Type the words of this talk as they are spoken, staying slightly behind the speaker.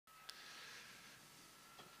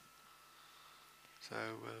So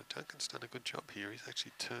Duncan's done a good job here. He's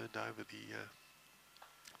actually turned over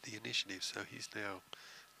the initiative, so he's now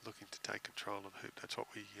looking to take control of the hoop. That's what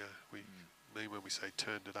we mean when we say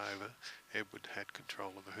turned it over. Edward had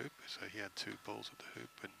control of the hoop, so he had 2 balls at the hoop,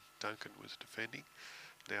 and Duncan was defending.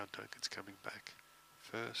 Now Duncan's coming back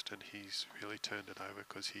first, and he's really turned it over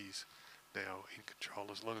because he's now in control.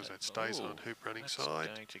 As long as that stays on hoop running side.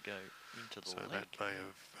 Going to go into the so leg. That may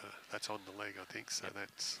have that's on the leg, I think. So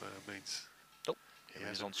that means he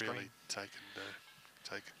hasn't really taken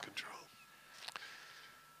control.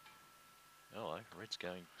 Oh, red's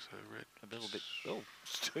going so red a little bit. Oh,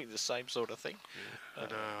 it's doing the same sort of thing. Yeah,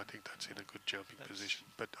 I think that's in a good jumping position.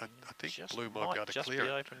 But I think just blue might be able to just clear be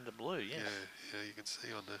it. open to blue, yes. Yeah, you can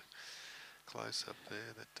see on the close up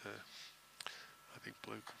there that I think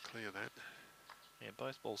blue can clear that. Yeah,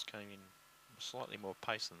 both balls came in slightly more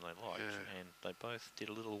pace than they liked, and they both did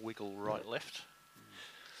a little wiggle right-left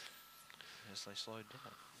as they slowed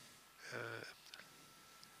down.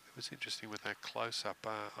 It was interesting with that close-up.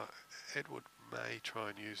 Edward may try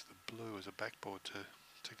and use the blue as a backboard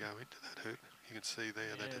to go into that hoop. You can see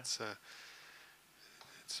there that it's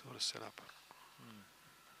sort of set up.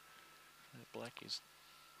 Black is.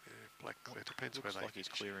 Black. It depends where looks they. Like he's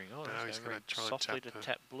clearing. Oh, no, he's going to try softly and to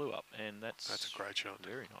tap blue up, and that's a great shot.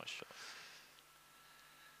 Very nice shot.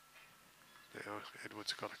 Now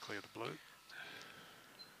Edward's got to clear the blue.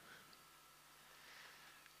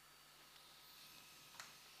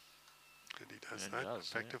 And he does that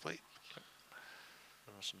effectively.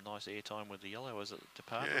 There was some nice airtime with the yellow as it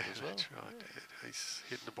departed as well. That's right. Yeah. He's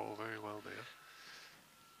hitting the ball very well now.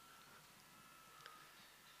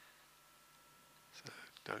 So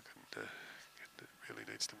Duncan really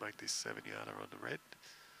needs to make this 7-yarder on the red.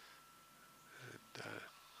 And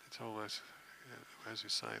it's almost, as you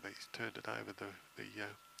say, he's turned it over. The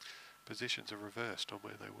positions are reversed on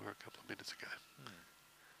where they were a couple of minutes ago.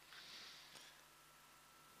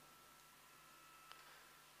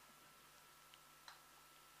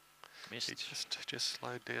 Missed. He just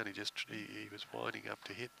slowed down. He was winding up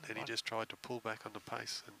to hit, and he just tried to pull back on the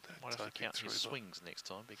pace. And might have to count his swings next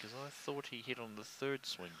time, because I thought he hit on the 3rd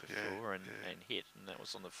swing before and hit, and that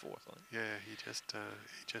was on the 4th. I think. Yeah, he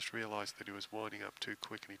just realised that he was winding up too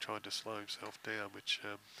quick, and he tried to slow himself down, which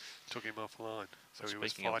took him offline. So he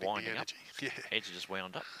was fighting the energy. Edge just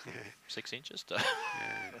wound up 6 inches to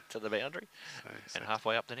to the boundary, and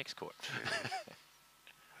halfway up the next court.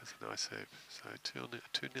 That's a nice hoop. So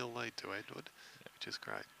 2-0 lead to Edward, which is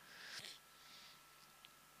great.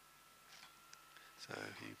 So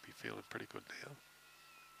he'd be feeling pretty good now.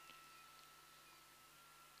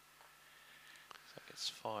 So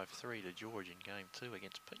it's 5-3 to George in game 2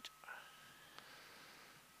 against Pete.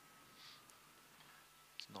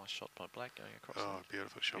 It's a nice shot by Black going across. Oh,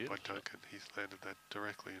 beautiful shot by Duncan. He's landed that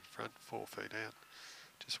directly in front, 4 feet out,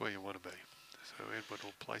 just where you want to be. So Edward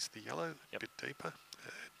will place the yellow a bit deeper,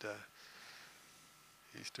 and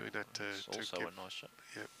he's doing that to also give a nice shot.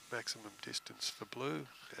 Maximum distance for blue,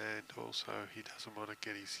 and also he doesn't want to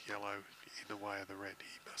get his yellow in the way of the red.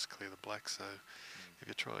 He must clear the black. So if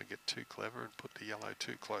you try and get too clever and put the yellow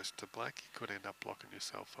too close to black, you could end up blocking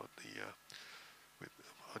yourself on the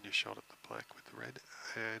on your shot at the black with the red,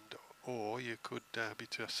 or you could be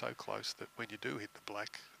just so close that when you do hit the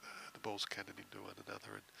black, the balls cannon into one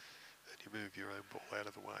another, and you move your own ball out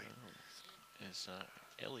of the way. As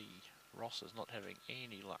Ellie Ross is not having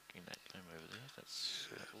any luck in that game over there. That's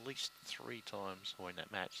at least 3 times in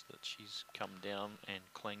that match that she's come down and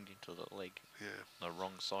clanged into the leg. The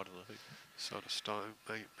wrong side of the hoop. Sort of stone,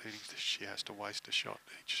 meaning that she has to waste a shot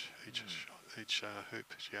each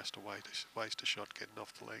hoop. She has to waste a shot getting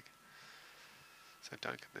off the leg. So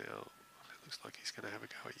Duncan now, it looks like he's going to have a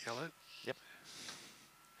go at yellow. Yep.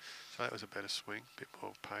 So that was a better swing, a bit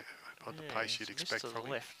more on the pace you'd expect from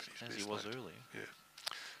him. Left as he was earlier. Yeah,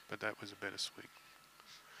 but that was a better swing.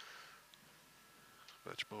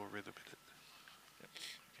 Much more rhythm in it. Yep.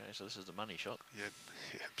 Okay, so this is the money shot. Yeah,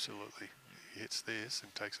 absolutely. He hits this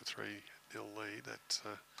and takes a 3-0 lead. That's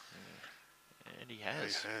and he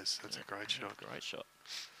has. He has. That's a great shot. Great shot.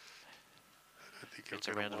 I don't think it's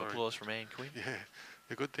a round of applause from Anne Quinn. Yeah.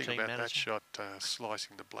 The good thing about that shot,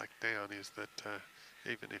 slicing the black down, is that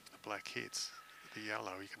even if the black hits the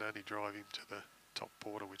yellow, you can only drive him to the top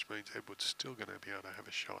border, which means Edward's still going to be able to have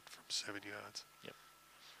a shot from 7 yards. Yep.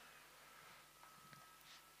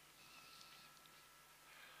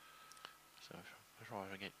 So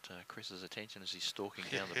trying to get Chris's attention as he's stalking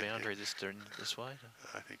down the boundary this way.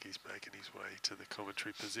 I think he's making his way to the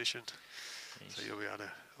commentary position. So you'll be able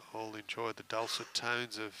to all enjoy the dulcet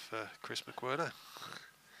tones of Chris McWhirter.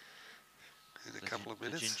 in a couple of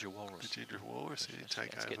minutes. The ginger walrus. The ginger walrus. You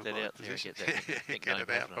take over get that my out position. there. Get it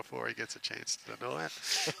out before he gets a chance to deny it.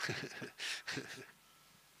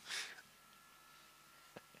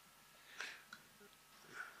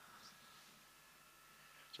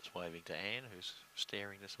 Just waving to Anne, who's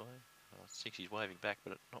staring this way. I think she's waving back,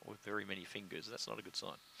 but not with very many fingers. That's not a good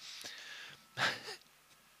sign.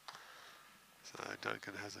 So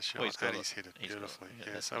Duncan has a shot, and he's hit it beautifully.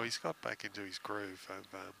 So he's got back into his groove of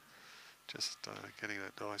just getting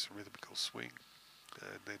that nice rhythmical swing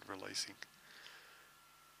and then releasing.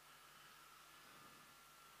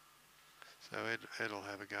 So Ed will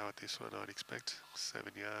have a go at this one, I'd expect.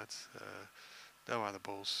 7 yards. No other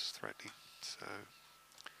balls threatening, so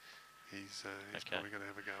he's probably going to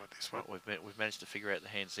have a go at this one. We've managed to figure out the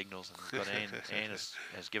hand signals, and we've got Anne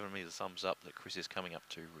has given me the thumbs up that Chris is coming up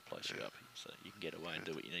to replace you up, so you can get away and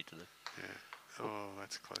do what you need to do. Yeah. Oh,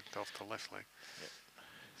 that's clanked off the left leg. Yep.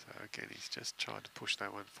 So again, he's just trying to push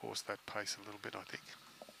that one, force that pace a little bit, I think.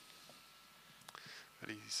 But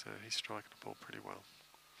he's striking the ball pretty well.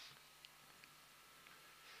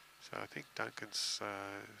 So I think Duncan's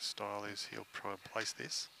style is he'll try and place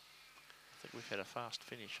this. I think we've had a fast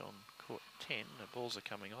finish on court 10. The balls are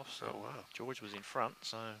coming off, so wow. George was in front,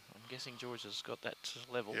 so I'm guessing George has got that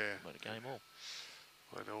level, but a game all.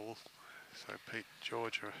 1-1. So Pete and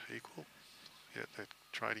George are equal. Yeah, they're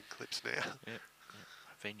trading clips now. Yeah.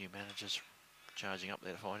 Venue managers charging up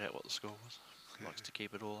there to find out what the score was. Likes to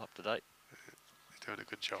keep it all up to date. They're doing a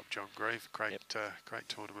good job, John Grieve. Great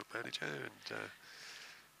tournament manager, and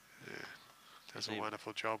does a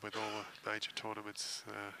wonderful job with all the major tournaments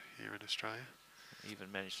here in Australia.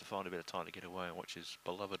 Even managed to find a bit of time to get away and watch his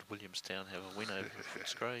beloved Williamstown have a win over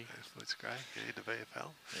Footscray. Footscray, in the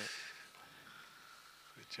VFL. Yeah.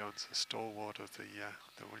 John's a stalwart of the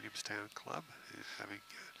Williamstown club, having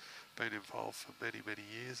been involved for many, many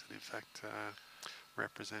years, and in fact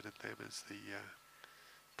represented them as the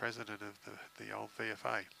president of the old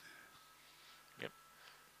VFA. Yep.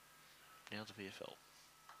 Now the VFL.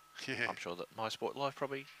 Yeah. I'm sure that My Sport Live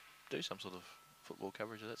probably do some sort of football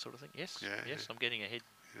coverage of that sort of thing. Yes. Yes. I'm getting a head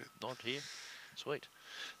nod here. Sweet.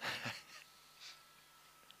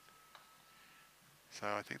 So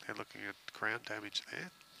I think they're looking at crown damage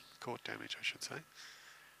there, court damage, I should say.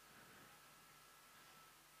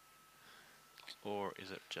 Or is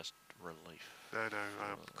it just relief? No,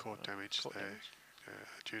 court damage. They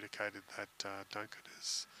adjudicated that Duncan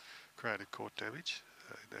has created court damage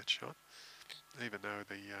in that shot, even though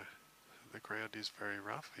the ground is very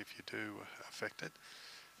rough. If you do affect it,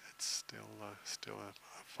 it's still a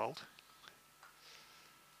fault.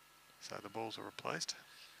 So the balls are replaced.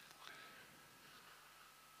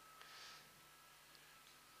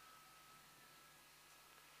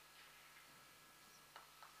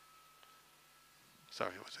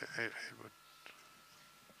 Sorry, it was Edward.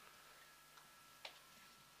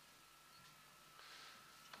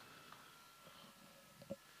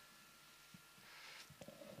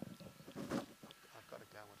 I've got to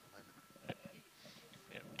go with 11.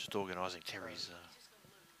 Yeah, just organising Terry's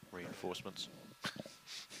reinforcements.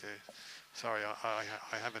 Yeah, sorry, I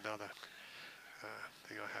have another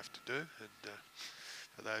thing I have to do, and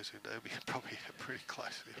for those who know me, probably pretty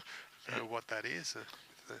closely know what that is.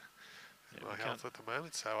 My health at the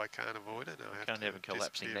moment, so I can't avoid it. I can't have him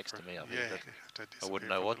collapsing next to me up here. I wouldn't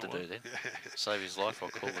know what to do then. Save his life, I'll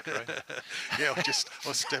call the crew. Yeah,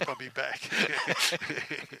 I'll step on me back.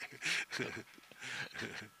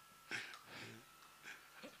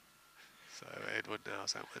 So Edward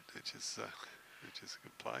nails that one, which is a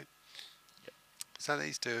good play. Yep. So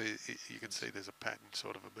these two, you can see there's a pattern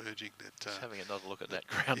sort of emerging. Just having another look at that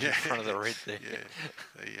ground in front of the red there.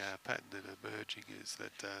 Yeah, the pattern that emerging is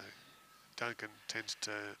that Duncan tends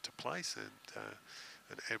to place, and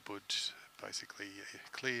Edward basically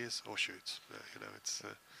clears or shoots. It's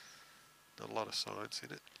not a lot of science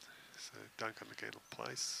in it. So Duncan again will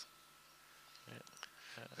place,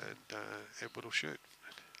 and Edward will shoot.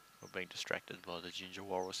 We're being distracted by the ginger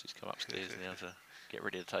walrus. He's come upstairs now to get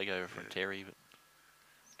ready to take over from Terry, but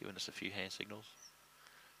giving us a few hand signals,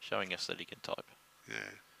 showing us that he can type.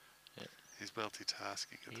 Yeah. He's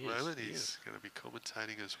multitasking at the moment. He's going to be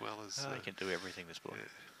commentating as well as... he can do everything, this boy. Yeah,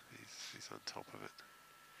 he's on top of it.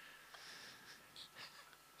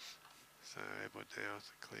 So Edward now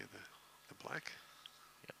to clear the black.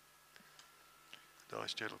 Yep.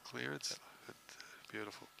 Nice gentle clearance. Yep. And,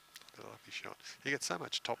 beautiful. Lovely shot. He gets so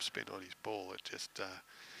much topspin on his ball, it just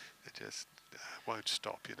won't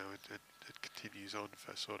stop. It continues on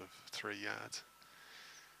for sort of 3 yards.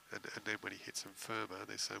 And then when he hits them firmer,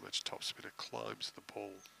 there's so much topspin it climbs the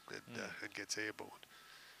ball and gets airborne.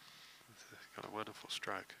 got a wonderful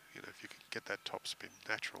stroke. You know, if you can get that top spin,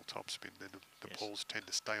 natural top spin, then the balls tend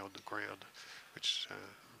to stay on the ground, which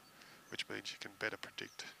means you can better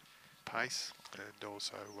predict pace, and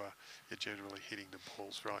also you're generally hitting the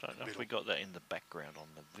balls right I in don't the know middle. if we got that in the background on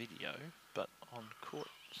the video, but on court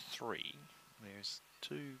 3, there's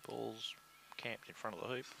 2 balls camped in front of the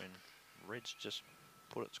hoop, and Red's just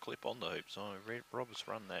put its clip on the hoop. So Rob's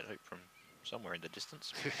run that hoop from somewhere in the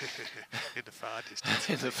distance. In the far distance.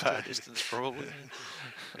 In the far distance, probably.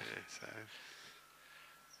 Yeah,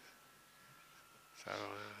 so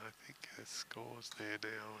I think the scores there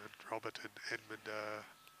now, and Robert and Edmund are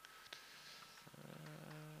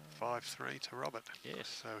 5-3 to Robert. Yes.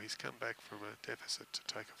 So he's come back from a deficit to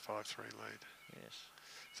take a 5-3 lead. Yes.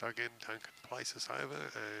 So again, Duncan places over,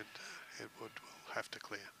 and Edward will have to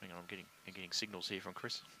clear. Hang on, I'm getting signals here from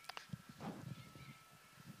Chris.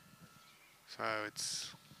 So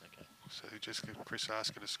it's Okay. so just Chris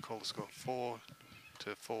asking us to call the score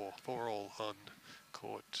 4-4, 4 all on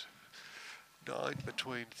court 9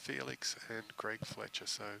 between Felix and Greg Fletcher.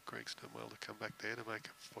 So Greg's done well to come back there to make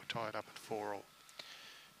it tie it up at 4 all.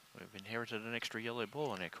 We've inherited an extra yellow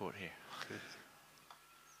ball on our court here.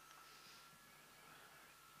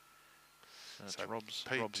 So Rob's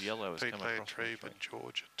yellow has come across. Pete and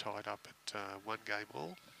George are tied up at 1 game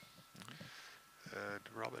all. And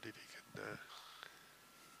Robert, if he can,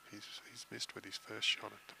 he's missed with his first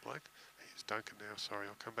shot at the black. Here's Duncan now. Sorry,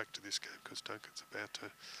 I'll come back to this game because Duncan's about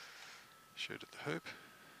to shoot at the hoop.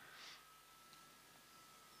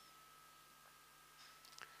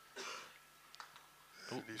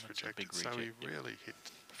 And he's rejected. So he really hit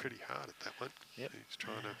pretty hard at that one. Yep. He's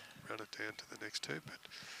trying to run it down to the next hoop, but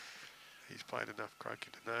he's played enough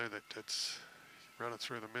croquet to know that it's run it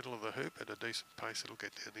through the middle of the hoop at a decent pace. It'll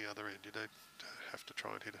get down the other end. You don't have to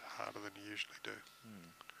try and hit it harder than you usually do.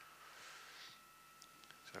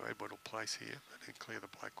 So Edward will place here and then clear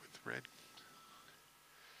the black with red.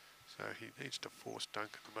 So he needs to force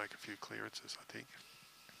Duncan to make a few clearances, I think.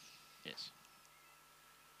 Yes.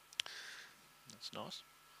 That's nice.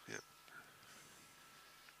 Yep.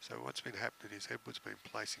 So what's been happening is Edward's been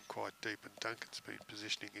placing quite deep and Duncan's been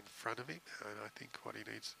positioning in front of him, and I think what he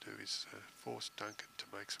needs to do is force Duncan to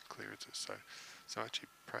make some clearances. So actually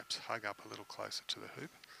perhaps hug up a little closer to the hoop,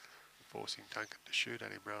 forcing Duncan to shoot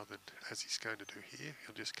at him rather than, as he's going to do here,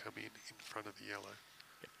 he'll just come in front of the yellow.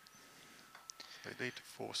 Yep. They need to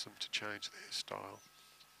force them to change their style.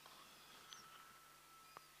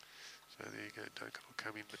 So there you go, Duncan will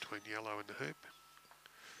come in between yellow and the hoop.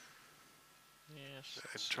 Yes.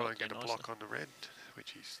 And try and get a block on the red,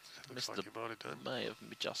 which looks like he might have done. May have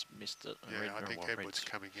just missed it. Yeah, I think Edward's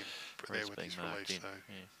coming in there with his relief, so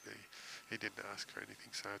yeah. he didn't ask for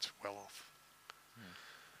anything, so it's well off.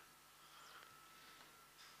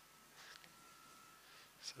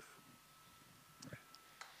 So,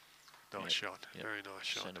 nice shot, very nice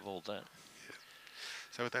shot. Centre vault that. Yeah.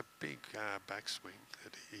 So with that big backswing,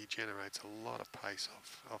 he generates a lot of pace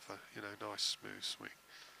off a nice smooth swing.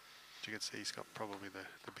 As you can see, he's got probably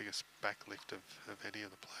the biggest backlift of any of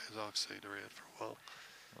the players I've seen around for a while.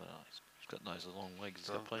 Well, he's got those long legs. He's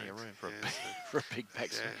got plenty of room for a big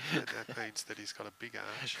backswing. Yeah, that means that he's got a big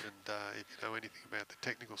arch, and if you know anything about the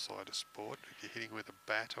technical side of sport, if you're hitting with a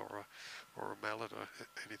bat or a mallet or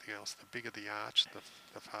anything else, the bigger the arch,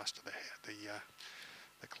 the faster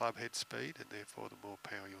the club head speed, and therefore the more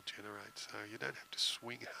power you'll generate. So you don't have to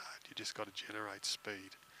swing hard, you just got to generate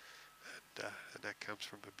speed. And that comes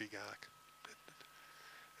from a big arc.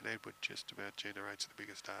 And Edward just about generates the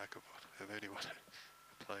biggest arc of anyone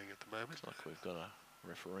playing at the moment. Looks like we've got a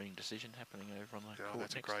refereeing decision happening over on the court.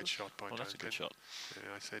 That's a great shot by Duncan. That's a good shot.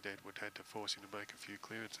 Yeah, I said Edward had to force him to make a few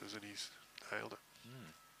clearances, and he's nailed it.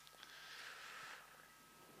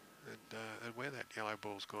 And where that yellow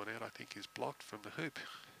ball's gone out, I think, is blocked from the hoop.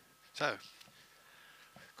 So,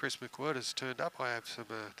 Chris McWhirter has turned up. I have some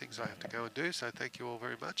things I have to go and do, so thank you all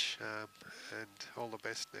very much, and all the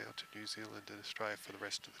best now to New Zealand and Australia for the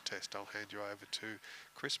rest of the test. I'll hand you over to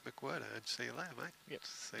Chris McWhirter, and see you later, mate. Yep,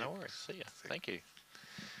 no worries. See ya. Thank you.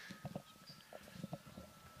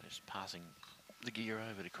 Just passing the gear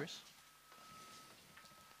over to Chris.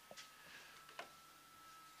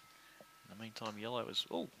 In the meantime, yellow is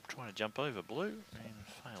trying to jump over blue and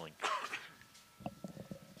failing.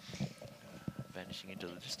 Vanishing into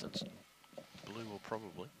the distance. Blue will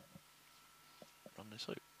probably run this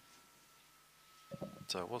hoop.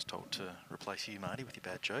 So I was told to replace you, Marty, with your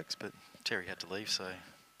bad jokes, but Terry had to leave, so... Well,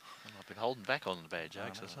 I've been holding back on the bad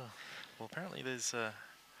jokes as well. Well, apparently there's,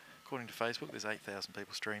 according to Facebook, there's 8,000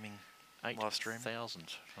 people streaming, live streaming.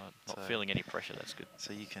 8,000. Not feeling any pressure, that's good.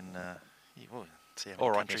 So you can, see how many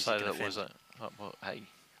Or I can countries say you can that offend. was well, hey.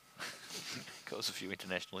 Caused a few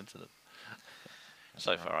international incidents.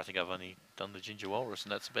 So far, I think I've only done the Ginger Walrus,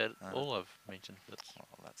 and that's about all I've mentioned. Well,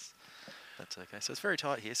 that's okay. So it's very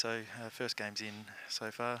tight here. So first game's in so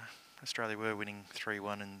far. Australia were winning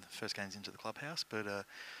 3-1 in the first games into the clubhouse, but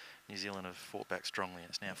New Zealand have fought back strongly.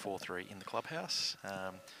 It's now 4-3 in the clubhouse.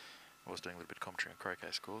 I was doing a little bit of commentary on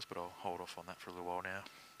croquet scores, but I'll hold off on that for a little while now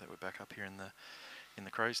that we're back up here in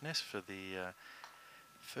the crow's nest for the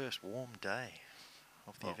first warm day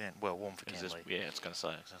of the event. Well, warm for Canley. Yeah, it's going to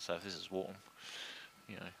say. If this is warm,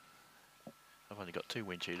 you know, I've only got 2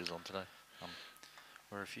 wind cheaters on today.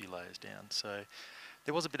 We're a few layers down. So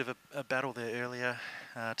there was a bit of a battle there earlier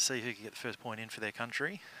to see who could get the first point in for their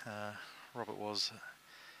country. Robert was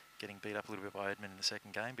getting beat up a little bit by Edmund in the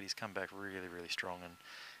second game, but he's come back really, really strong and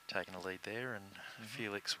taken a lead there. And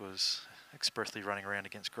Felix was expressly running around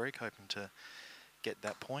against Greg, hoping to get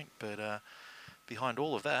that point. But behind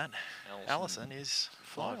all of that, Alison is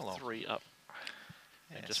flying along. 3 up.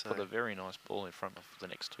 Yeah, and just put a very nice ball in front of the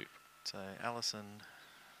next 2. So Alison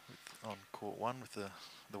on court 1 with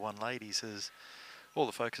the one ladies has all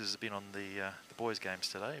the focus has been on the boys' games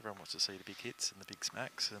today. Everyone wants to see the big hits and the big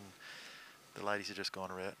smacks, and the ladies have just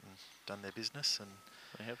gone around and done their business. And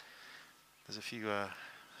they have. There's a few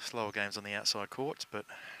slower games on the outside courts, but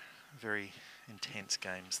very intense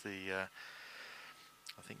games. I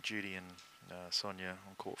think Judy and Sonia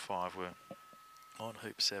on court 5 were on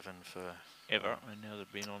hoop 7 for ever, and now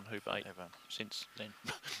they've been on hoop 8 ever since then.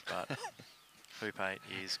 But hoop 8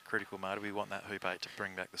 is critical, Marty. We want that hoop 8 to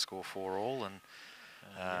bring back the score 4-all, and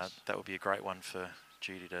yes. that would be a great one for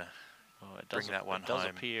Judy to bring that one home. It does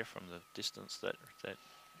appear from the distance that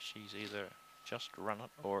she's either just run it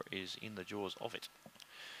or is in the jaws of it.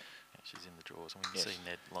 Yeah, she's in the jaws, and we can see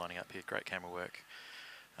Ned lining up here. Great camera work.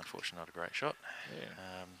 Unfortunately, not a great shot.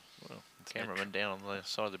 Yeah. Well, cameraman down on the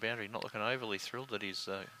side of the boundary, not looking overly thrilled that his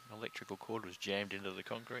electrical cord was jammed into the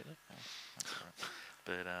concrete there. Oh, that's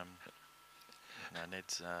all right. But no,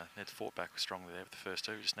 Ned's fought back strongly there with the first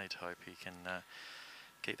 2. We just need to hope he can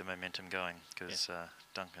keep the momentum going, because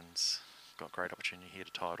Duncan's got great opportunity here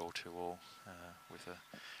to tie it all 2-all with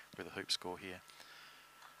a hoop score here.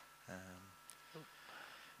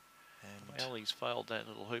 And Ellie's failed that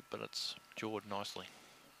little hoop, but it's jawed nicely.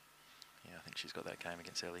 Yeah, I think she's got that game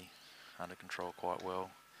against Ellie under control quite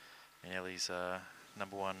well. And Ellie's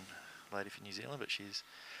number 1 lady for New Zealand, but she's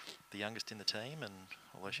the youngest in the team, and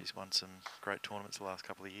although she's won some great tournaments the last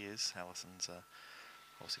couple of years, Alison's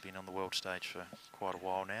obviously been on the world stage for quite a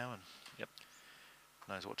while now, and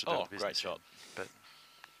knows what to do with the business. Great shot. But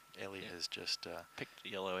Ellie has just picked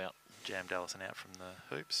the yellow out, jammed Alison out from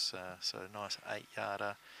the hoops. So a nice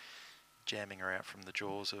 8-yarder, jamming her out from the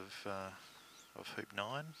jaws of hoop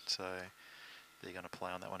 9. So they're going to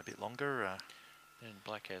play on that one a bit longer. And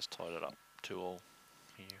Black has tied it up 2-all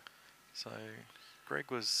here. So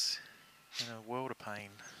Greg was in a world of pain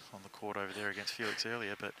on the court over there against Felix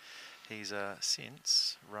earlier, but he's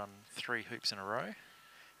since run 3 hoops in a row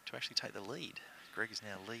to actually take the lead. Greg is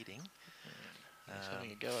now leading. He's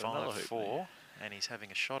having a go at another hoop 5-4, and he's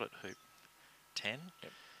having a shot at hoop 10.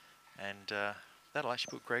 Yep. And that'll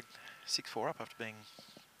actually put Greg 6-4 up after being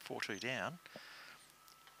 4-2 down.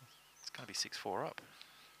 It's going to be 6-4 up,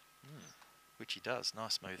 which he does.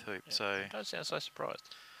 Nice smooth hoop. Yeah. So Don't sound so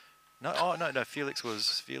surprised. no, no. Felix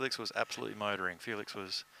was absolutely motoring. Felix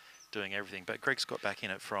was doing everything, but Greg's got back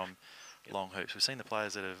in it from long hoops. We've seen the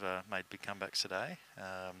players that have made big comebacks today.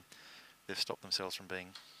 They've stopped themselves from being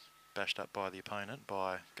bashed up by the opponent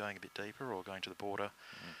by going a bit deeper or going to the border.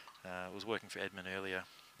 It was working for Edmund earlier.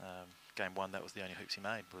 Game 1, that was the only hoops he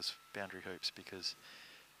made, was boundary hoops, because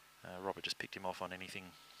Robert just picked him off on anything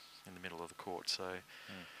in the middle of the court. So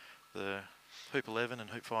the hoop 11 and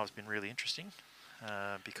hoop 5 has been really interesting,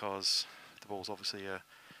 because the balls obviously are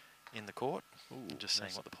in the court. Ooh, just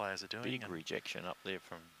seeing what the players are doing. Big rejection up there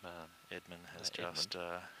from Edmund has just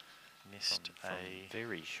missed from a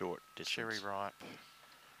very short distance. Cherry ripe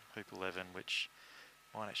hoop 11, which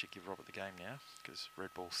might actually give Robert the game now, because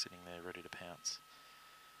red ball's sitting there ready to pounce.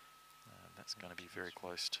 That's going to be very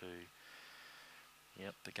close to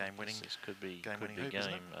the game winning. This could be game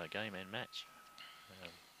game and match.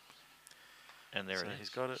 And there so it is. He's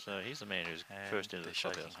got it. So he's the man who's first into the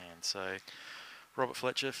shaking clubhouse. hand. So Robert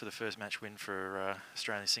Fletcher for the first match win for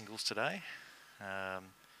Australian singles today.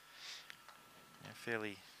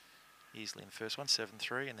 Fairly easily in the first one,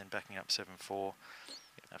 7-3, and then backing up 7-4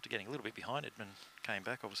 after getting a little bit behind. Edmund came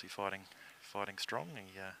back, obviously fighting strong.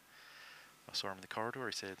 I saw him in the corridor.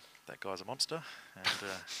 He said, "That guy's a monster,"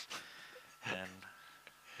 and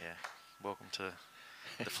yeah, welcome to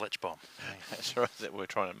The Fletch Bomb. That's right. That we're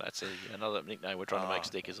trying to. That's another nickname we're trying to make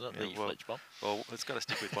stick, isn't it? Yeah, The well, Fletch Bomb. Well, it's got to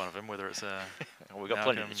stick with one of them, whether it's We've got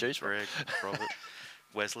plenty Malcolm, to choose from. Greg, Robert,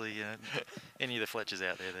 Wesley, any of the Fletchers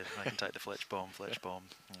out there, they can take the Fletch Bomb. Yeah,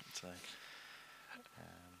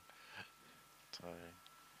 so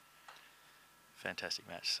fantastic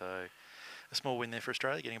match. So a small win there for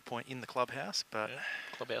Australia, getting a point in the clubhouse, but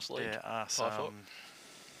Clubhouse lead. there are some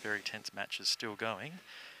very tense matches still going,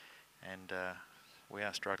 and we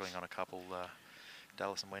are struggling on a couple.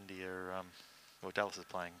 Dallas and Wendy are, well, Dallas is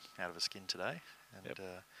playing out of her skin today, and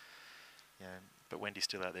yeah, but Wendy's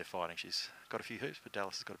still out there fighting. She's got a few hoops, but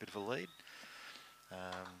Dallas has got a bit of a lead.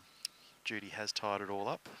 Judy has tied it all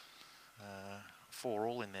up,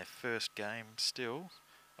 4-4 in their first game still,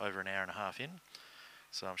 over an hour and a half in.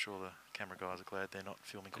 So I'm sure the camera guys are glad they're not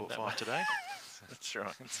filming court 5 today. That's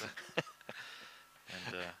right.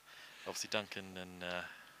 And obviously Duncan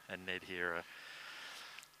and Ned here are,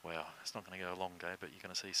 wow, it's not going to go a long day, but you're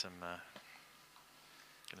going to see some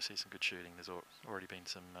good shooting. There's already been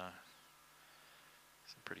some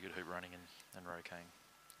pretty good hoop running and rocaing.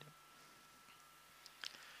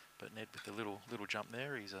 But Ned with the little jump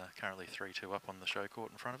there, he's currently 3-2 up on the show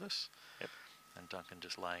court in front of us. Yep. And Duncan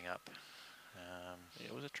just laying up. Yeah,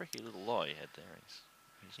 it was a tricky little lie he had there.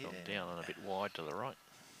 He's gone down and a bit wide to the right.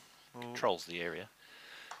 Well, controls the area.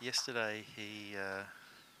 Yesterday he,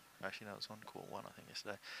 actually no, it was on court 1 I think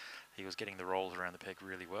yesterday. He was getting the rolls around the peg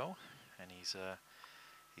really well, and he's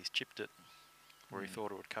chipped it where he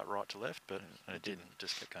thought it would cut right to left, but it didn't.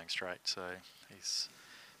 Just kept going straight. So he's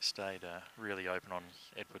stayed really open on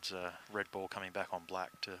Edward's red ball coming back on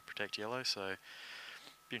black to protect yellow. So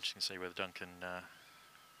be interesting to see whether Duncan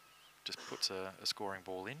just puts a scoring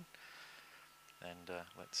ball in and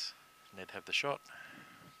lets Ned have the shot,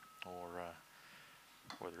 or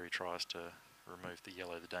whether he tries to remove the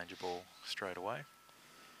yellow, the danger ball, straight away.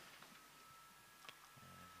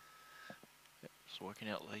 Just working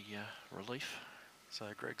out the relief. So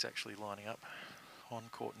Greg's actually lining up on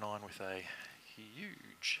court 9 with a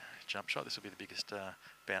huge jump shot. This will be the biggest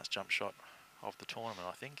bounce jump shot of the tournament,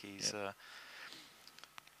 I think. He's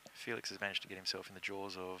Felix has managed to get himself in the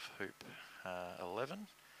jaws of hoop 11,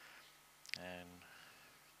 and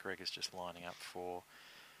Greg is just lining up for,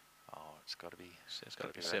 it's got to be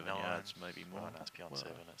 7 yards, maybe more. Oh, no, it's beyond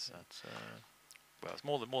 7. Well, it's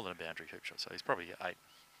more than a boundary hoop shot, so he's probably 8.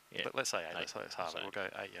 Yeah. But let's say 8. Let's say it's harder. We'll go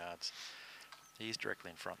 8 yards. He's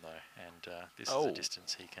directly in front though, and this is the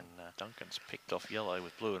distance he can. Duncan's picked off yellow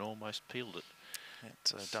with blue and almost peeled it.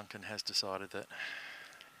 So Duncan has decided that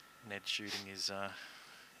Ned's shooting is a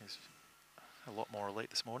lot more elite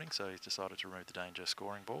this morning, so he's decided to remove the danger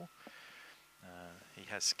scoring ball. He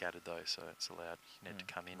has scattered though, so it's allowed Ned to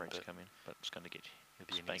come in. But it's going to get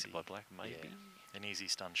spanked by black, maybe. An easy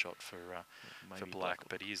stun shot for black,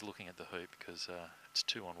 but he is looking at the hoop because it's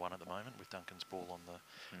 2-on-1 at the moment with Duncan's ball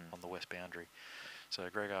on the west boundary. So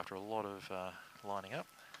Greg, after a lot of lining up,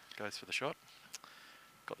 goes for the shot.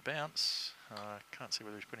 Got the bounce. Can't see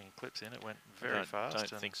whether he's putting any clips in. It went very fast. I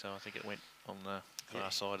don't think so. I think it went on the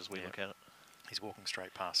far side as we look at it. He's walking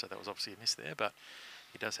straight past, so that was obviously a miss there, but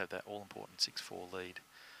he does have that all-important 6-4 lead.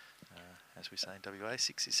 As we say in WA,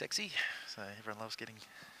 6 is sexy, so everyone loves getting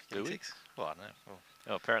 6. Well, I don't know.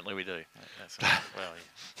 Well, apparently we do. That's well,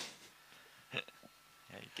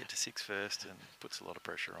 you get to 6 first and puts a lot of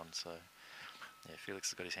pressure on. So, yeah, Felix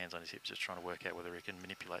has got his hands on his hips, just trying to work out whether he can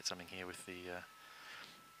manipulate something here with the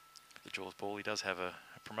Jaws ball. He does have a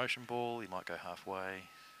promotion ball. He might go halfway.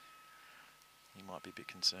 He might be a bit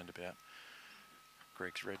concerned about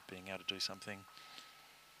Greg's red being able to do something.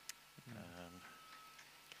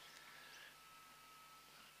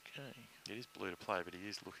 Okay. It is blue to play, but he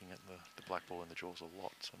is looking at the black ball in the jaws a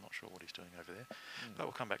lot, so I'm not sure what he's doing over there. But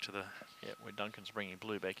we'll come back to the... Yeah, where Duncan's bringing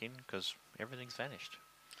blue back in because everything's vanished.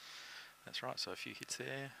 That's right, so a few hits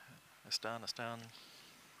there. A stun.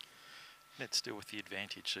 Ned's still with the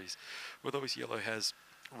advantage. Although his yellow has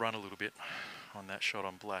run a little bit on that shot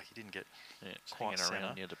on black, he didn't get quite hanging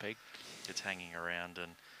around near the peg. It's hanging around,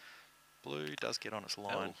 and blue does get on its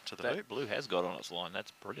line to the hoop. Blue has got on its line.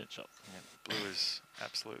 That's a brilliant shot. Yeah, blue is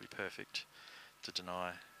absolutely perfect to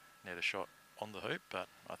deny Ned a shot on the hoop, but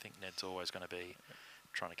I think Ned's always going to be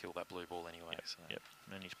trying to kill that blue ball anyway. Yep.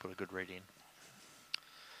 And he's put a good red in.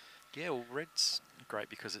 Yeah, well, red's great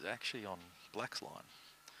because it's actually on black's line.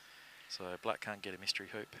 So black can't get a mystery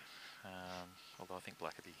hoop, although I think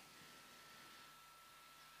black would be...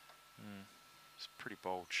 It's a pretty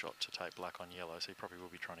bold shot to take black on yellow, so he probably will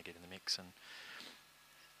be trying to get in the mix and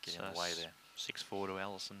get in the way there. 6-4 to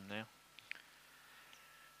Allison now.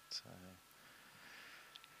 So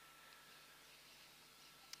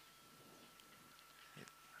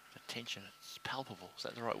tension. It's palpable. Is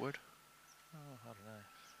that the right word? Oh, I don't know.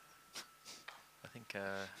 I think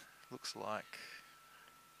looks like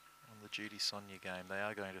on the Judy Sonia game they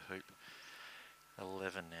are going to hoop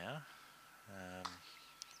 11 now.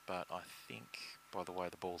 But I think by the way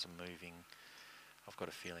the balls are moving, I've got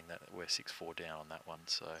a feeling that we're 6-4 down on that one.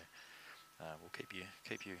 So we'll keep you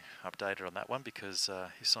updated on that one, because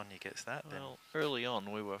if Sonia gets that, Well, early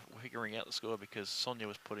on we were figuring out the score because Sonia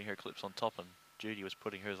was putting her clips on top and Judy was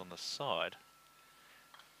putting hers on the side.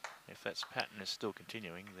 If that pattern is still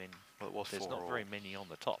continuing, then there's not very many on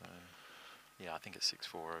the top. So, yeah, I think it's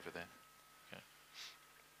 6-4 over there. Okay.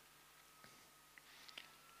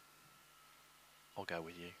 I'll go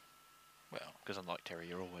with you. Well, because unlike Terry,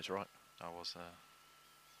 you're always right. I was out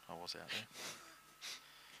there.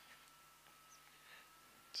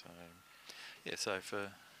 So, yeah. So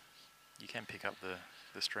you can pick up the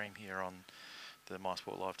stream here on the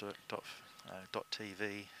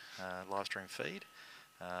mysportlive.tv live stream feed.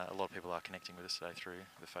 A lot of people are connecting with us today through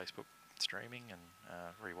the Facebook streaming and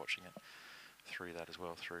rewatching it through that as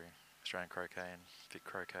well, through Australian Croquet and Vic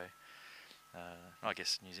Croquet. I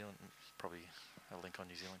guess New Zealand, probably a link on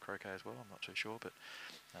New Zealand Croquet as well, I'm not too sure, but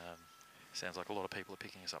sounds like a lot of people are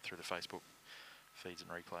picking us up through the Facebook feeds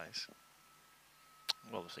and replays.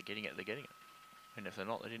 Well, if they're getting it, they're getting it. And if they're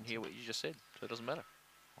not, they didn't hear what you just said, so it doesn't matter.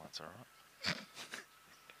 Well, that's all right.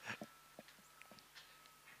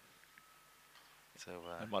 So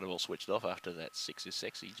I might have all switched off after that 6 is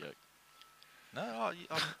sexy joke. No,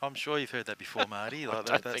 I'm sure you've heard that before, Marty. Like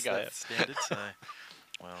that's standard. So,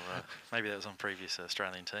 well, maybe that was on previous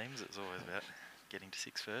Australian teams. It was always about getting to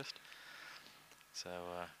 6 first. So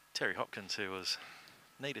Terry Hopkins, who was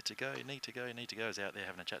need to go, is out there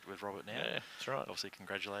having a chat with Robert now. Yeah, that's right. Obviously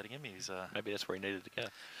congratulating him. He's maybe that's where he needed to go.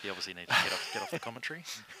 He obviously needed to get off the commentary.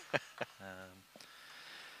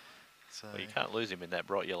 So well, you can't lose him in that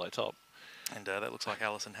bright yellow top. And that looks like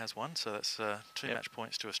Allison has won, so that's 2 match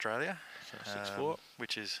points to Australia, so 6-4,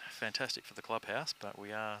 which is fantastic for the clubhouse. But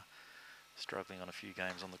we are struggling on a few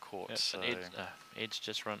games on the court. Yep. So Ed's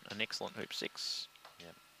just run an excellent hoop 6.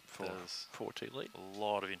 Yep. For 4-2 lead. A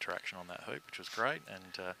lot of interaction on that hoop, which was great,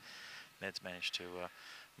 and Ned's managed to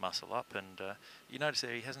muscle up. And you notice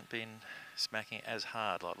there he hasn't been smacking it as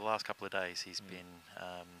hard. Like the last couple of days, he's been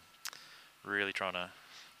really trying to.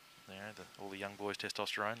 All the young boys'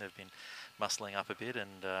 testosterone, they've been muscling up a bit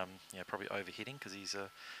and probably overhitting, because he's a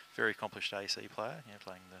very accomplished AC player,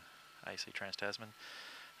 playing the AC Trans-Tasman.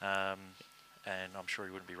 And I'm sure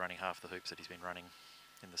he wouldn't be running half the hoops that he's been running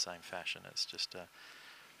in the same fashion. It's just the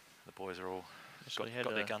boys are all got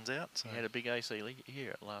their guns out. So. He had a big AC league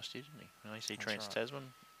here last year, didn't he? An AC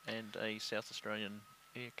Trans-Tasman and a South Australian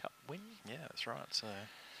Air Cup win. Yeah, that's right. So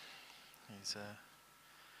he's a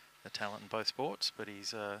talent in both sports, but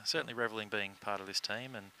he's certainly revelling being part of this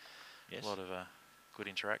team, and a lot of good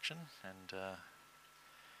interaction. And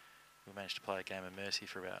we managed to play a game of mercy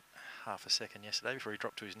for about half a second yesterday before he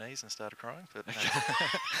dropped to his knees and started crying. But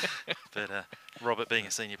Robert, being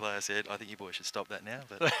a senior player, said, "I think you boys should stop that now."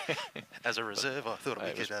 But as a reserve, I thought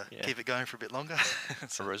we could keep it going for a bit longer.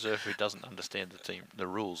 So a reserve who doesn't understand the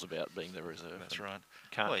rules about being the reserve. That's right.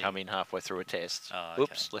 Can't come in halfway through a test. Oh,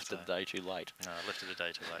 Oops, okay. left it a day too late. No, left it a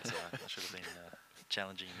day too late. So I should have been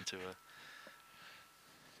challenging him to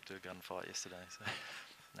a gunfight yesterday. So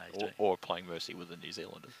no, or playing mercy with the New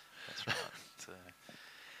Zealanders. That's right.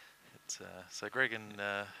 So Greg and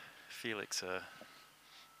Felix are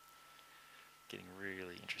getting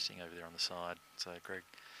really interesting over there on the side. So Greg,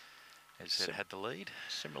 as you said, had the lead.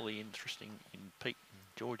 Similarly interesting in Pete and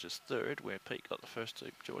George's third, where Pete got the first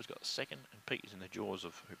hoop, George got the second, and Pete is in the jaws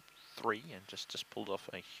of hoop 3 and just pulled off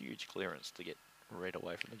a huge clearance to get Red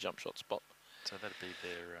away from the jump shot spot. So that'd be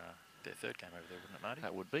their third game over there, wouldn't it, Marty?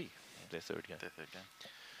 That would be their third game.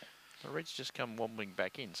 The Red's just come wobbling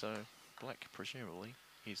back in, so Black presumably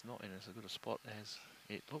is not in as good a spot as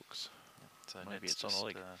it looks. So maybe Ned's it's on a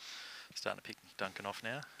leg. Starting to pick Duncan off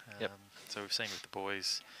now. So we've seen with the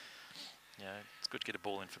boys, it's good to get a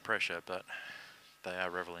ball in for pressure, but they are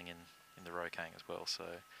revelling in the Rokang as well.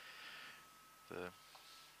 So the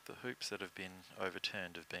hoops that have been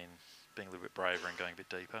overturned have been being a little bit braver and going a bit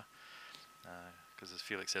deeper. Because as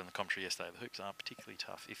Felix said on the commentary yesterday, the hoops aren't particularly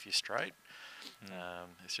tough if you're straight.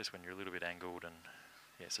 It's just when you're a little bit angled, and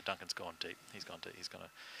so Duncan's gone deep. He's gone deep. He's going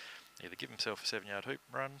to either give himself a 7-yard hoop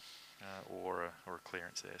run or a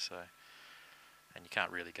clearance there. So, and you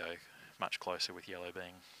can't really go much closer with yellow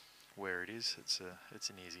being where it is. It's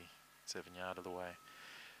an easy 7-yard of the way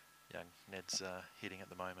young Ned's hitting at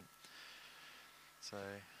the moment. So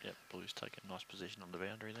Blue's taking a nice position on the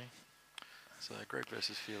boundary there. So Greg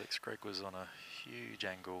versus Felix. Greg was on a huge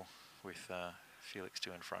angle with Felix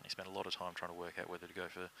two in front. He spent a lot of time trying to work out whether to go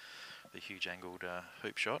for the huge angled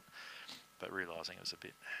hoop shot, but realising it was a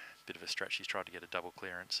bit of a stretch. He's tried to get a double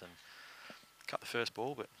clearance and cut the first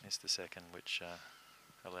ball, but missed the second, which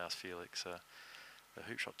allows Felix a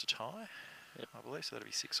hoop shot to tie. Yep. I believe so. That'll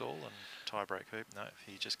be 6-all and tie break hoop. No,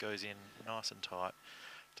 he just goes in nice and tight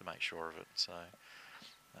to make sure of it. So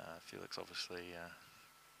Felix obviously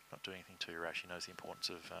not doing anything too rash. He knows the importance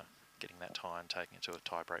of getting that tie and taking it to a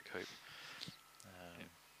tie break hoop.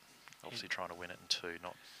 Obviously trying to win it in 2.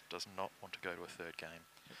 Does not want to go to a third game.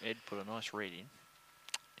 Ed put a nice red in,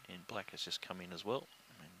 and black has just come in as well,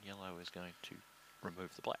 and yellow is going to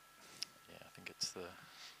remove the black. Yeah, I think it's the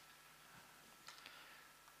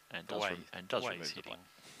does way remove he's the hitting.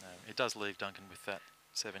 black. It does leave Duncan with that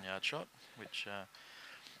 7-yard shot, which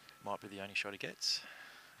might be the only shot he gets.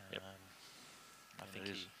 Yep. I think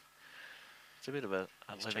it's a bit of a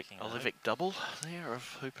Levick double there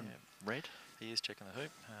of hoop and red. He is checking the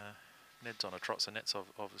hoop. Ned's on a trot, so Ned's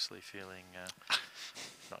obviously feeling a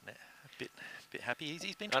bit happy.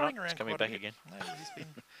 He's been trying around. It's coming quite back again. No, he's been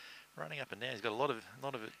running up and down. He's got a lot of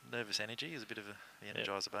nervous energy. He's a bit of the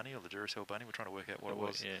Energizer Bunny or the Duracell Bunny. We're trying to work out what it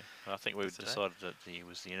was. Yeah, I think we've decided that he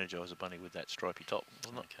was the Energizer Bunny with that stripy top,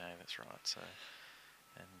 wasn't it? Okay, that's right. So,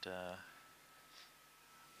 and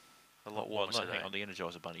a lot warmer today. Hang on, the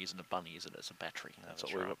Energizer Bunny isn't a bunny, is it? It's a battery. No, that's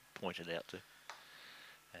that's what we right. were pointed out to.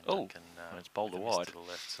 And Oh, Duncan, it's boulder with a miss wide. to the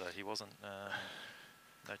left, so he wasn't.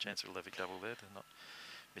 No chance of a Levick double there. They're not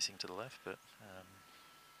missing to the left, but.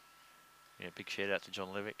 Yeah, big shout out to John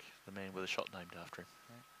Levick, the man with a shot named after him.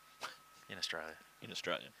 In Australia. In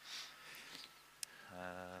Australia.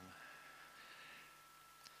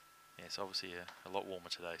 Yes, obviously a lot warmer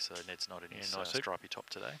today, so Ned's not in his nice stripy top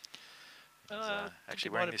today. He's actually he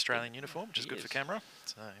wearing might the have Australian uniform, which is good for camera.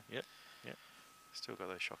 So Yep. still got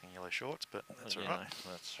those shocking yellow shorts, but that's all You right.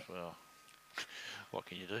 know, that's, well, what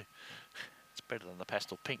can you do? It's better than the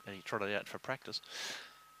pastel pink that he trotted out for practice.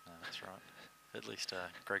 No, that's right. At least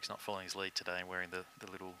Greg's not following his lead today and wearing the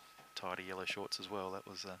little tidy yellow shorts as well. That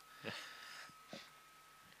was.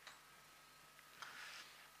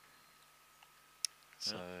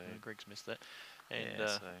 So Greg's missed that, and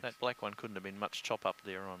so that black one couldn't have been much chop up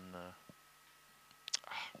there on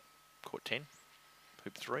court 10,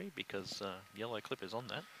 hoop 3, because yellow clip is on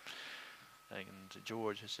that, and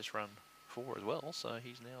George has just run 4 as well, so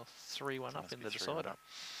he's now 3-1 up in the decider.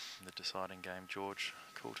 In the deciding game, George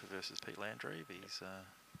Coulter versus Pete Landry. He's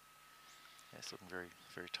it's looking very,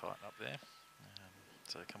 very tight up there.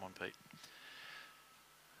 So come on, Pete.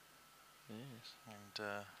 Yes. And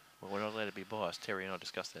well, we're not allowed to be biased. Terry and I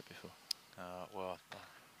discussed that before. well,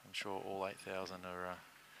 I'm sure all 8,000 are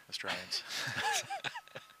Australians.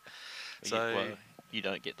 So you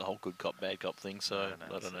don't get the whole good cop, bad cop thing. So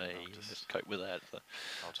no, I don't know. You just cope with that. So.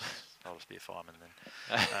 I'll just be a fireman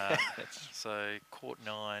then. So court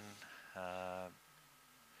 9,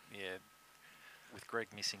 with Greg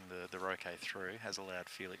missing the Croquet through, has allowed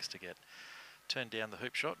Felix to get turned down the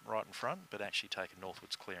hoop shot right in front, but actually take a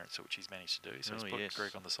northwards clearance, which he's managed to do. So he's put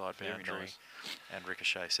Greg on the side boundary and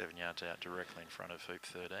ricochet 7 yards out directly in front of hoop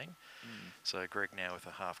 13. So Greg now with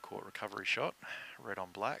a half-court recovery shot, red on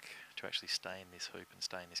black, to actually stay in this hoop and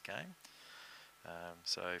stay in this game.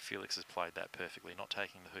 So Felix has played that perfectly, not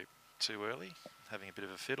taking the hoop too early, having a bit of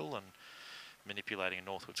a fiddle and manipulating a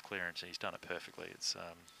northwards clearance, and he's done it perfectly. It's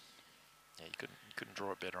you couldn't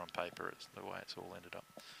draw it better on paper. It's the way it's all ended up.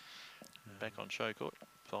 Back on show court,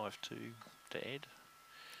 5-2 to Ed.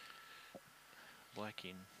 Black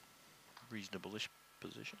in reasonable-ish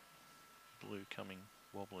position. Blue coming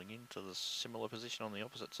wobbling into the similar position on the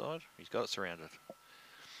opposite side. He's got it surrounded.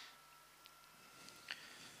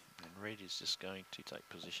 And red is just going to take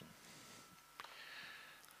position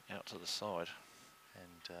out to the side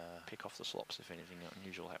And pick off the slops if anything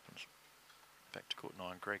unusual happens. Back to court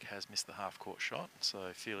 9. Greg has missed the half-court shot,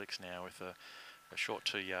 so Felix now with a short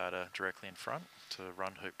 2-yarder directly in front to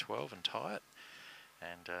run hoop 12 and tie it.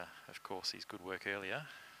 And of course his good work earlier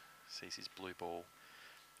sees his blue ball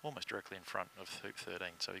almost directly in front of hoop 13,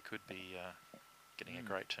 so he could be getting a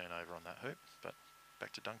great turnover on that hoop. But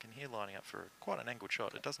back to Duncan here, lining up for quite an angled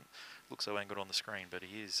shot. It doesn't look so angled on the screen, but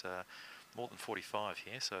he is more than 45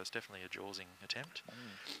 here, so it's definitely a jawsing attempt.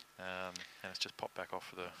 And it's just popped back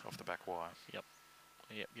off the back wire. Yep,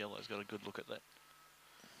 yellow's got a good look at that.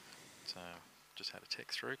 So just had a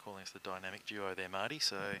text through calling us the dynamic duo there, Marty.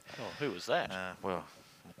 So who was that? Well,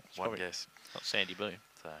 one guess. Not Sandy Boone.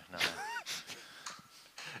 So no.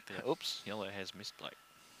 Oops, yellow has missed black.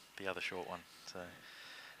 The other short one. So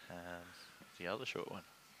the other short one.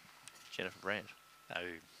 Jennifer Brand. no,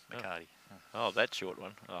 McCarty. Oh, that short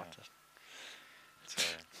one. Oh, So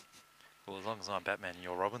Well, as long as I'm Batman and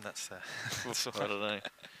you're Robin, that's I don't know.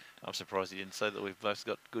 I'm surprised he didn't say that we've both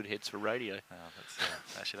got good heads for radio.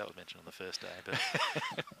 That's, actually, that was mentioned on the first day. But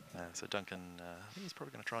so Duncan, I think he's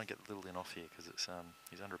probably going to try and get the little in off here because it's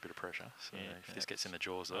he's under a bit of pressure. So Yeah, if this gets in the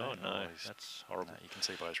jaws, though, oh no, that's horrible. You can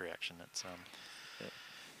see by his reaction.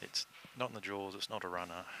 It's not in the jaws. It's not a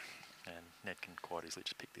runner, and Ned can quite easily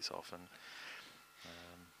just pick this off. And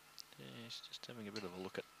yeah, he's just having a bit of a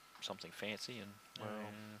look at something fancy, and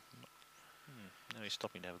now he's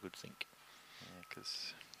stopping to have a good think. Yeah,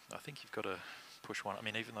 because I think you've got to push one. I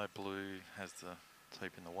mean, even though blue has the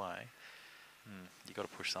hoop in the way, you've got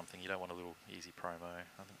to push something. You don't want a little easy promo.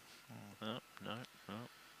 I think. No.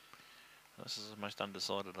 This is the most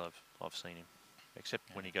undecided I've seen him, except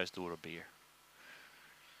when he goes to order beer.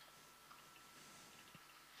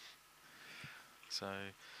 So,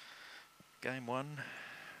 game 1,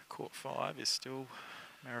 court 5 is still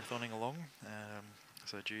marathoning along.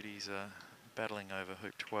 So Judy's battling over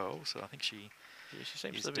hoop 12. So I think she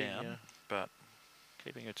seems is to be down, but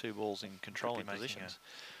keeping her two balls in controlling positions.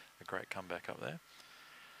 A great comeback up there.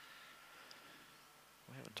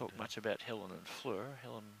 We haven't talked much about Helen and Fleur.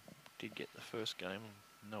 Helen did get the first game.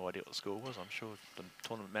 No idea what the score was. I'm sure the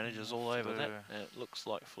tournament manager's all over that. It looks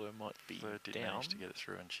like Fleur might be Fleur did down. manage to get it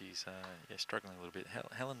through, and she's struggling a little bit.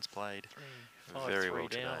 Helen's played 5-3 very well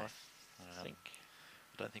today. down, I think.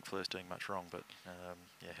 I don't think Fleur's doing much wrong, but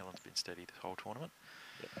Helen's been steady this whole tournament.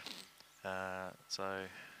 Yep. So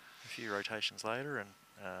a few rotations later, and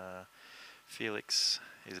Felix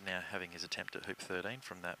is now having his attempt at hoop 13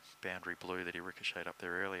 from that boundary blue that he ricocheted up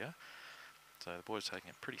there earlier. So the boy's taking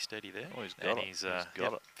it pretty steady there. Oh, he's got it. He's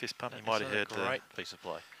got it. Fist pump. You might have heard great piece of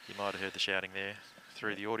play. You might have heard the shouting there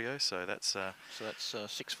through the audio. So that's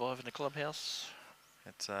 6-5 in the clubhouse.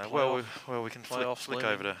 It's well, we can flick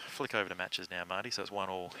over to matches now, Marty. So it's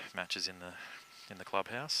 1-1 matches in the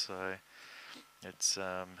clubhouse. So it's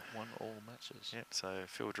 1-1 matches. Yep. So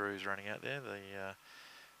Phil Drew's running out there.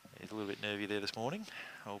 He's a little bit nervy there this morning,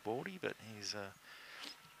 old Baldy, but he's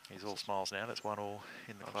all smiles now. That's 1-1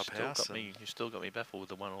 in the clubhouse. You still got me baffled with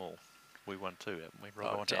the 1-1. We won 2, haven't we?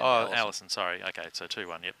 Alison, sorry. Okay, so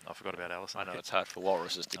 2-1. Yep, I forgot about Alison. I know it's hard for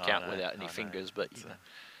walruses to count without any fingers, but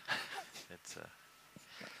it's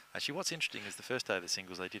actually, what's interesting is the first day of the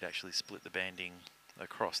singles they did actually split the banding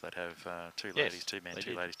across. They'd have 2 ladies, 2 men,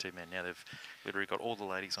 2 ladies, 2 men. Now they've literally got all the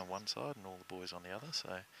ladies on one side and all the boys on the other. So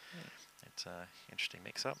it's an interesting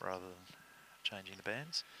mix-up rather than changing the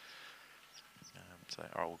bands. So,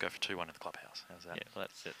 all right, we'll go for 2-1 in the clubhouse. How's that? Yeah, well,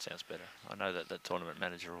 that sounds better. I know that the tournament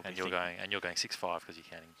manager will and be you're going 6-5 because you're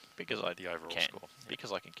counting the overall score.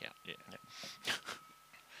 Because I can count. Yeah.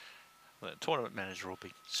 The tournament manager will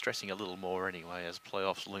be stressing a little more anyway as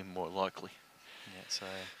playoffs loom more likely. Yeah. So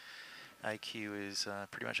AQ is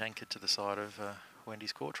pretty much anchored to the side of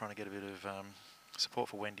Wendy's court, trying to get a bit of support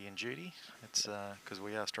for Wendy and Judy. It's because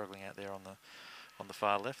we are struggling out there on the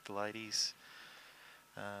far left. The ladies.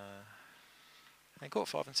 And court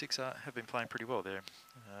 5 and 6 have been playing pretty well there.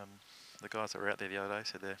 The guys that were out there the other day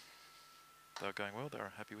said they were going well. They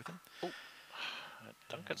were happy with them.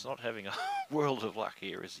 Duncan's not having a world of luck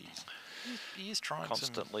here, is he? He is trying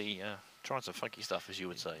constantly trying some funky stuff, as you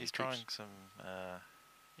would say. He's trying some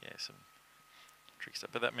tricky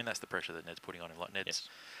stuff. But that's the pressure that Ned's putting on him. Like Ned's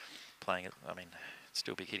playing it. I mean,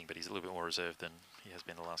 still big hitting, but he's a little bit more reserved than he has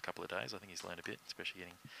been the last couple of days. I think he's learned a bit, especially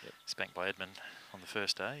getting spanked by Edmund on the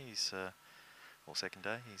first day. Or second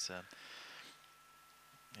day, he's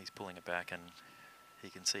pulling it back, and he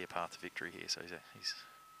can see a path to victory here. So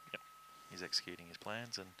he's executing his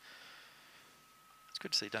plans, and it's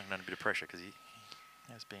good to see Duncan under a bit of pressure because he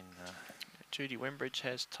has been. Judy Wembridge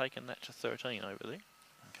has taken that to 13 over there.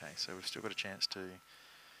 Okay, so we've still got a chance to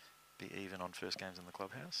be even on first games in the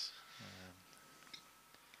clubhouse.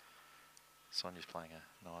 Sonia's playing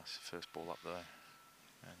a nice first ball up though,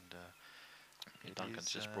 and.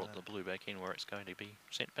 Duncan's just brought the blue back in where it's going to be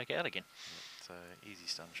sent back out again. So easy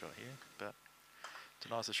stun shot here, but it's a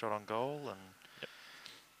nicer shot on goal, and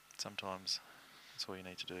sometimes that's all you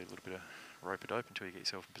need to do, a little bit of rope it open until you get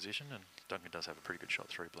yourself in position, and Duncan does have a pretty good shot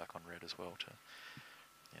through black on red as well to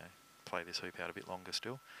play this hoop out a bit longer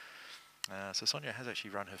still. So Sonia has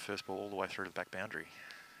actually run her first ball all the way through the back boundary.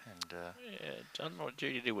 And I don't know what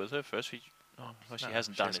Judy did with her first. She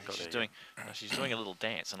hasn't done it. She's doing a little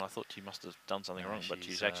dance, and I thought she must have done something wrong, but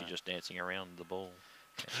she's actually just dancing around the ball.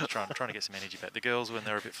 She's trying to get some energy back. The girls, when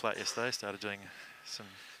they were a bit flat yesterday, started doing some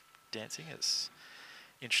dancing. It's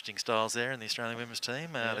interesting styles there in the Australian women's team.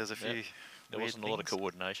 There's a few. There wasn't a lot of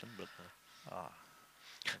coordination, but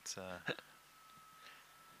it's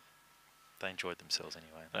they enjoyed themselves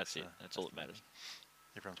anyway. That's it. That's all that matters.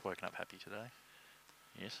 Everyone's woken up happy today.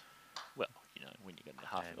 Yes. Well, you know, when you get in the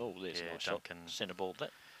half, And oh, there's a yeah, nice shot. Duncan, Centre ball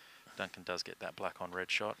that. Duncan does get that black on red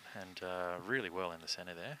shot, and really well in the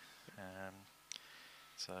centre there.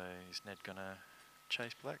 So is Ned going to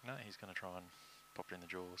chase black? No, he's going to try and pop it in the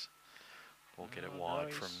jaws or get it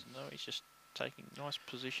wide from... No, he's just taking nice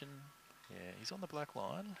position. Yeah, he's on the black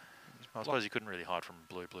line. I suppose he couldn't really hide from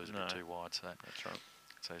blue. Blue's a bit too wide, so that's right.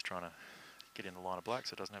 So he's trying to get in the line of black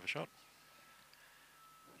so it doesn't have a shot.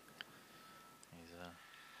 He's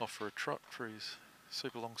off for a trot for his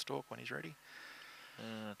super long stalk when he's ready.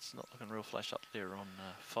 It's not looking real flash up there on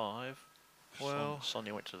 5. Well,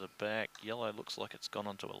 Sonia went to the back. Yellow looks like it's gone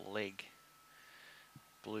onto a leg.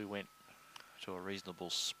 Blue went to a reasonable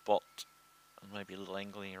spot. And maybe a little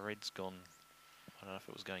angling. Red's gone. I don't know if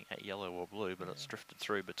it was going at yellow or blue, but it's drifted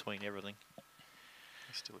through between everything.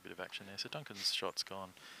 There's still a bit of action there. So Duncan's shot's gone.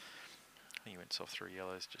 I think he went soft through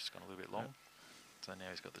yellow's just gone a little bit long. So now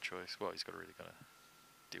he's got the choice. Well, he's really got to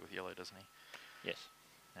deal with yellow, doesn't he? Yes.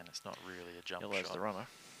 And it's not really a jump Yellow's shot. the runner.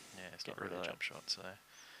 Yeah, it's not really a jump shot, so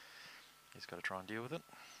he's got to try and deal with it.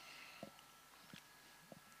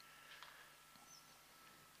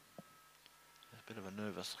 There's a bit of a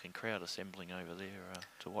nervous looking crowd assembling over there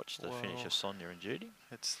to watch the finish of Sonia and Judy.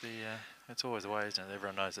 It's it's always the way, isn't it?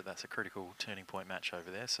 Everyone knows that that's a critical turning point match over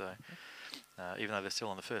there. So even though they're still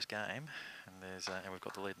on the first game, and and we've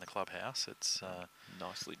got the lead in the clubhouse, it's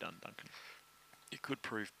nicely done, Duncan. It could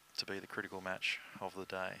prove to be the critical match of the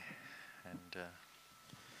day, and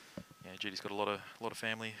yeah, Judy's got a lot of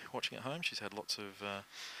family watching at home. She's had lots of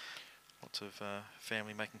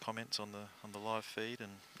family making comments on the live feed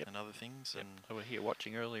and other things. And they were here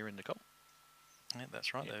watching earlier in the comp. Yeah,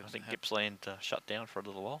 that's right. I think Gippsland shut down for a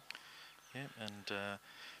little while. Yeah, and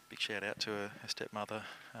big shout out to her stepmother,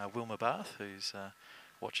 Wilma Bath, who's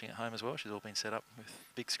watching at home as well. She's all been set up with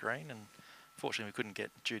big screen, and fortunately we couldn't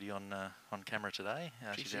get Judy on camera today.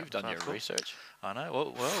 She's you've done your research. I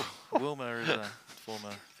know. Well, Wilma is a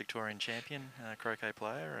former Victorian champion croquet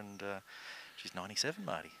player, and she's 97,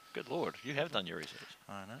 Marty. Good Lord, you have done your research.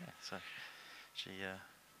 I know. So she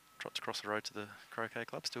trots across the road to the croquet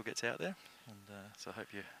club, still gets out there, and so I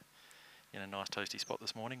hope you're in a nice toasty spot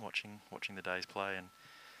this morning, watching the day's play and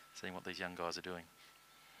seeing what these young guys are doing.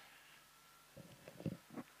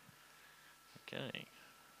 Okay.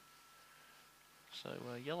 So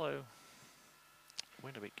yellow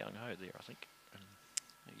went a bit gung-ho there, I think.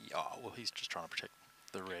 Yeah, well, he's just trying to protect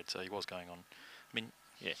the red, so he was going on. I mean,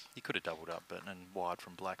 yes, he could have doubled up, and wide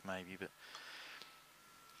from black maybe, but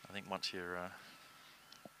I think once you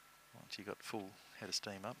got full head of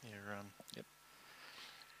steam up, you're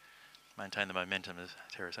maintain the momentum, as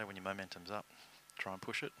Terry said. When your momentum's up, try and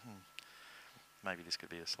push it, and maybe this could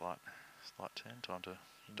be a slight turn. Time to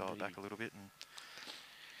dial it back a little bit and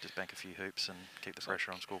just bank a few hoops and keep the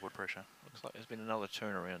pressure on, scoreboard pressure. Looks like there's been another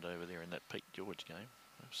turnaround over there in that Pete George game.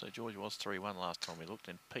 So George was 3-1 last time we looked,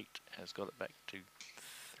 and Pete has got it back to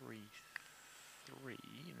 3-3,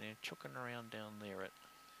 and they're chucking around down there at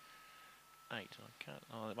 8. I can't.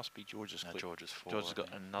 Oh, it must be George's clip. George's 4. George has got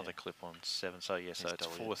another clip on 7. So yeah, so it's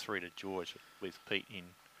 4-3 to George with Pete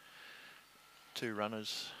in 2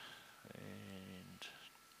 runners, and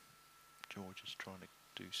George is trying to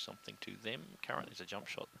do something to them. Currently, it's a jump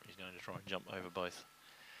shot. He's going to try and jump over both.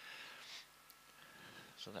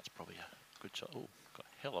 So that's probably a good shot. Oh, got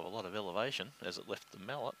a hell of a lot of elevation as it left the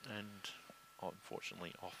mallet, and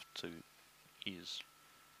unfortunately off to his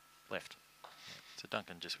left. So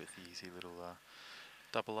Duncan just with the easy little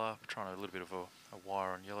double up, trying a little bit of a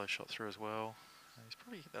wire on yellow shot through as well. He's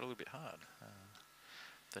probably hit that a little bit hard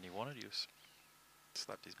than he wanted. He was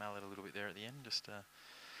slapped his mallet a little bit there at the end, just.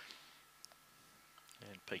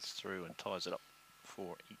 And peeks through and ties it up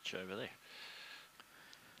for each over there.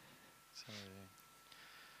 So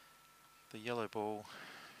the yellow ball,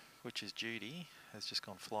 which is Judy, has just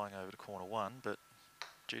gone flying over to corner 1, but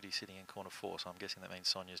Judy's sitting in corner 4, so I'm guessing that means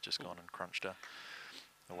Sonia's just gone and crunched her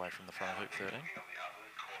away from the front of hoop 13.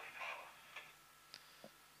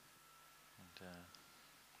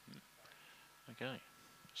 And, okay,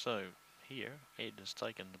 so here Ed has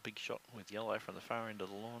taken the big shot with yellow from the far end of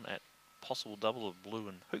the lawn at possible double of blue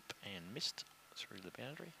and hoop, and missed through the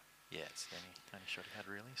boundary. Yeah, it's the only shot he had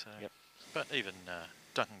really. So, yep. But even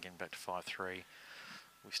Duncan getting back to 5-3,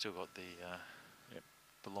 we've still got the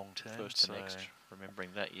long turn. First to next.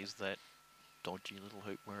 Remembering that is that dodgy little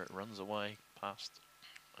hoop where it runs away past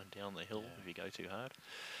and down the hill if you go too hard.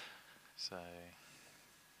 So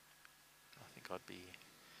I think I'd be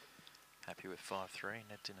happy with 5-3.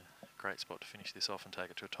 Ned's in a great spot to finish this off and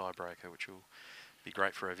take it to a tiebreaker, which will be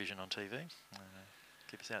great for our vision on TV.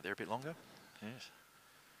 Keep us out there a bit longer. Yes.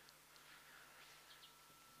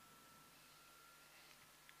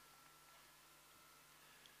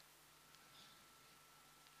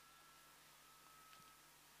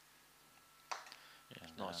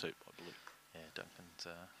 suit by blue. Yeah, Duncan's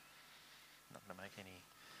not going to make any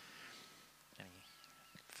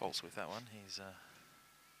faults with that one. He's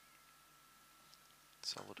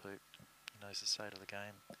solid hoop. He knows the state of the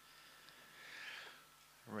game.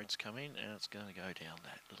 Red's come in and it's going to go down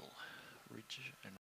that little ridge and